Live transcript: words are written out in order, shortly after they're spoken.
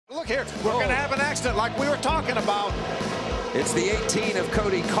here. We're going to have an accident like we were talking about. It's the 18 of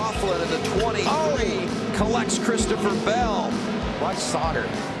Cody Coughlin, and the 23 collects Christopher Bell. Watch Sauter.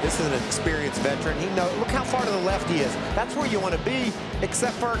 This is an experienced veteran. He knows. Look how far to the left he is. That's where you want to be,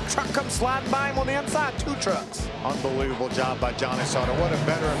 except for a truck comes sliding by him on the inside. 2 trucks. Unbelievable job by Johnny Sauter. What a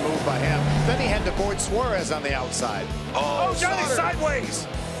veteran move by him. Then he had to avoid Suarez on the outside. Oh, Johnny Sauter. Sideways.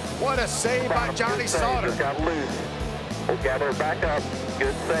 What a save by Johnny Sauter. Got loose. We got her back up.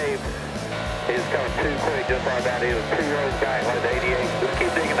 Good save. He was coming too quick just like that. He was 2 rows back like the 88. Just keep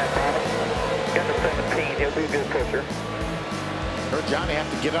digging that bottom. Got the 17. He'll be a good pusher. Or Johnny have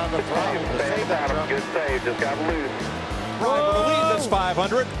to get on the throttle to save that truck. Good save. Just got loose. Right with the lead. That's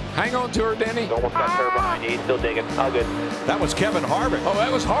 500. Hang on to her, Denny. Almost got her behind you. He's still digging. All good. That was Kevin Harvick. Oh,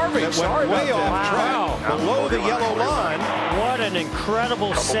 that was Harvick. That Sorry went way about off that. track, below the yellow line. What an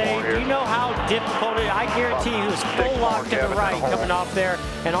incredible save. You know how difficult it is. I guarantee he was full lock to the right coming off there,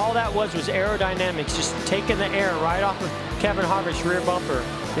 and all that was aerodynamics, just taking the air right off of Kevin Harvick's rear bumper.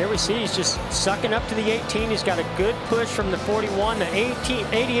 There we see he's just sucking up to the 18. He's got a good push from the 41. The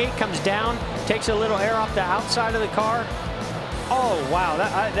 88 comes down, takes a little air off the outside of the car. Oh, wow,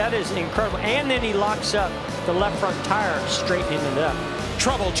 that is incredible. And then he locks up the left front tire, straightening it up.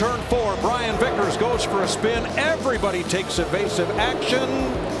 Trouble, turn 4. Brian Vickers goes for a spin. Everybody takes evasive action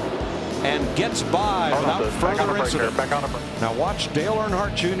and gets by without further incident. Now watch Dale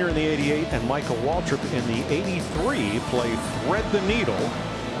Earnhardt Jr. in the 88 and Michael Waltrip in the 83 play thread the needle.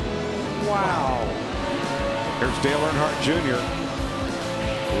 Wow. Here's Dale Earnhardt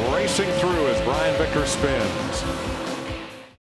Jr. racing through as Brian Vickers spins.